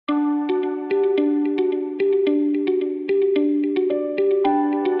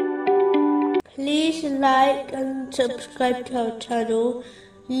like and subscribe to our channel.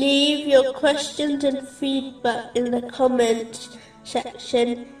 Leave your questions and feedback in the comments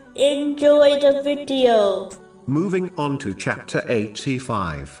section. Enjoy the video. Moving on to chapter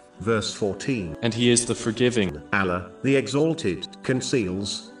 85, verse 14. And he is the forgiving. Allah, the Exalted,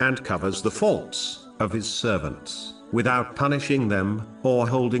 conceals and covers the faults of his servants, without punishing them or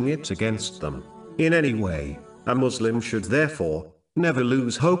holding it against them in any way. A Muslim should therefore never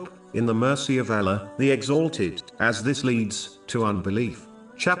lose hope in the mercy of Allah, the Exalted, as this leads to unbelief.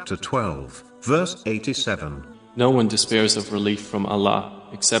 Chapter 12, verse 87. No one despairs of relief from Allah,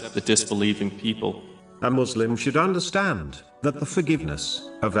 except the disbelieving people. A Muslim should understand that the forgiveness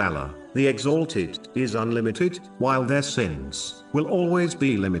of Allah, the Exalted, is unlimited, while their sins will always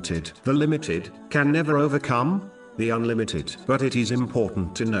be limited. The limited can never overcome the unlimited. But it is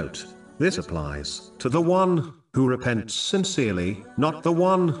important to note, this applies to the one who repents sincerely, not the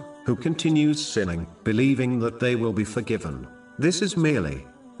one who continues sinning, believing that they will be forgiven. This is merely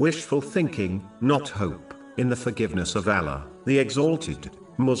wishful thinking, not hope in the forgiveness of Allah, the Exalted.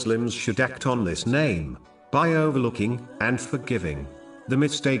 Muslims should act on this name by overlooking and forgiving the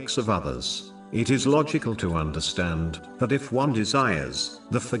mistakes of others. It is logical to understand that if one desires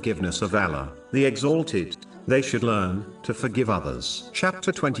the forgiveness of Allah, the Exalted, they should learn to forgive others.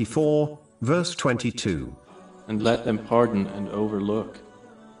 Chapter 24, verse 22. And let them pardon and overlook.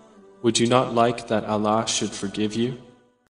 Would you not like that Allah should forgive you?